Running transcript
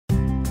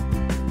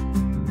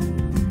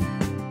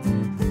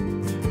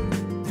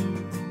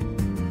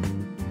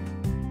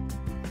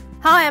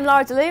Hi, I'm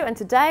Laura DeLu and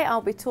today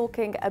I'll be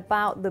talking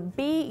about the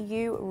Be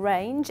You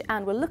range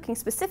and we're looking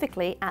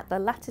specifically at the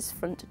lattice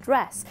front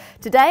dress.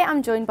 Today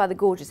I'm joined by the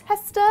gorgeous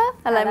Hester.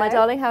 Hello my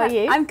darling, how are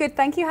you? I'm good,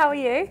 thank you. How are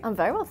you? I'm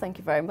very well, thank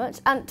you very much.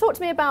 And talk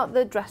to me about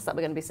the dress that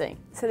we're going to be seeing.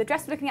 So the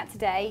dress we're looking at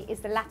today is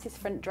the lattice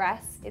front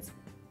dress. It's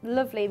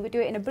lovely. We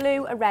do it in a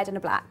blue, a red and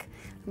a black.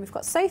 And we've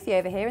got Sophie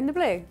over here in the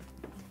blue.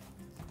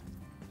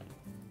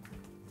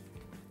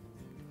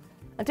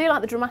 I do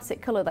like the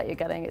dramatic colour that you're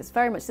getting. It's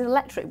very much an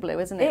electric blue,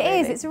 isn't it? It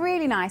is. It's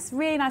really nice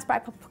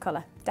bright pop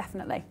colour,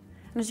 definitely.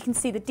 And as you can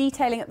see, the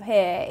detailing up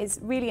here is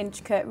really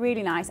intricate,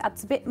 really nice.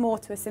 Adds a bit more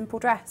to a simple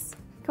dress.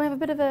 Can we have a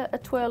bit of a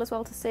twirl as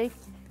well to see?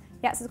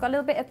 Yeah, so it's got a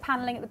little bit of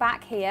panelling at the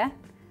back here.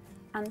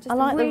 And just I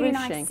like really the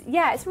ruching. nice.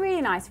 Yeah, it's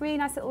really nice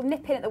little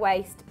nip in at the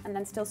waist and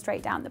then still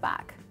straight down the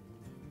back.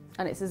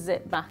 And it's a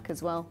zip back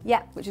as well.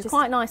 Yeah. Which is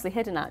quite nicely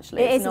hidden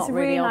actually. It is, not it's a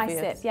really nice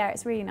obvious. zip. Yeah,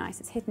 it's really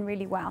nice. It's hidden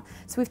really well.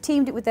 So we've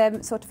teamed it with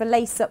sort of a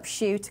lace-up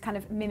shoe to kind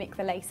of mimic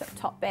the lace-up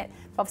top bit.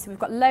 But obviously we've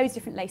got loads of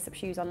different lace-up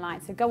shoes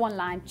online. So go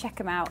online, check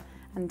them out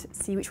and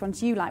see which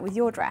ones you like with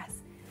your dress.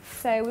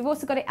 So we've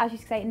also got it, as you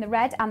say, in the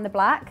red and the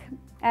black.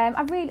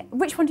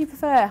 Which one do you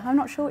prefer? I'm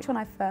not sure which one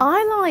I prefer.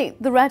 I like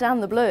the red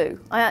and the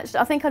blue. I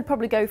think I'd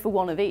probably go for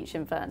one of each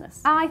in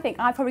fairness. I think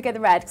I'd probably go the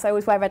red because I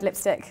always wear red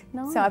lipstick.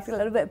 Nice. So I've got a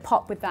little bit of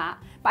pop with that.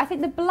 But I think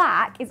the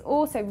black is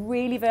also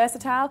really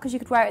versatile because you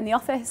could wear it in the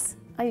office.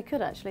 Oh, you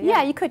could actually.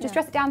 Yeah, you could just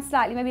dress it down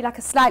slightly, maybe like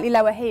a slightly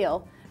lower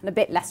heel and a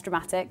bit less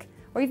dramatic,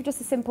 or even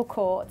just a simple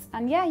court.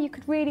 And yeah, you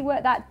could really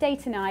work that day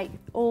to night,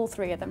 all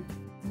three of them.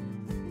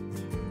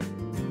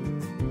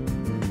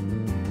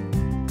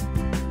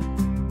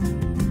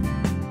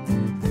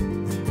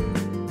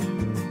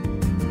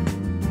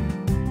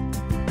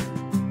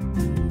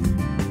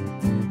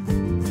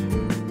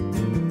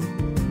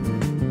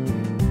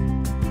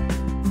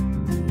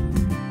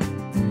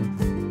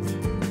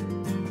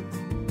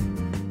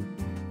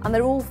 And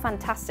they're all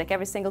fantastic,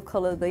 every single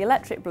colour, the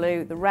electric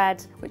blue, the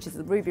red, which is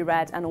the ruby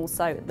red, and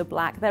also the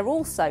black. They're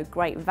also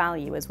great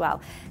value as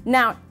well.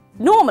 Now,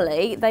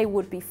 normally they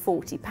would be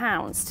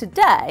 £40.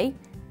 Today,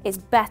 it's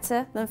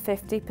better than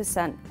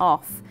 50%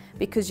 off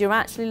because you're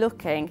actually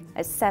looking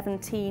at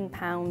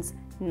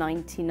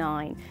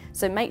 £17.99.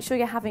 So make sure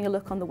you're having a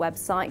look on the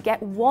website.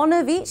 Get one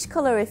of each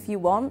colour if you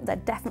want, they're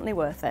definitely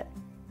worth it.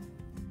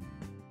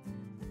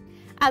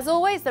 As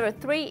always, there are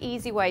 3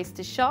 easy ways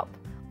to shop: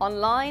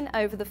 online,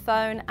 over the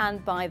phone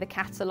and by the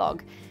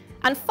catalogue.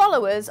 And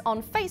follow us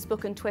on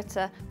Facebook and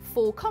Twitter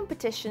for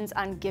competitions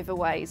and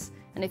giveaways.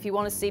 And if you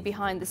want to see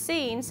behind the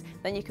scenes,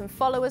 then you can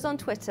follow us on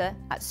Twitter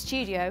at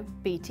Studio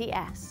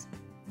BTS.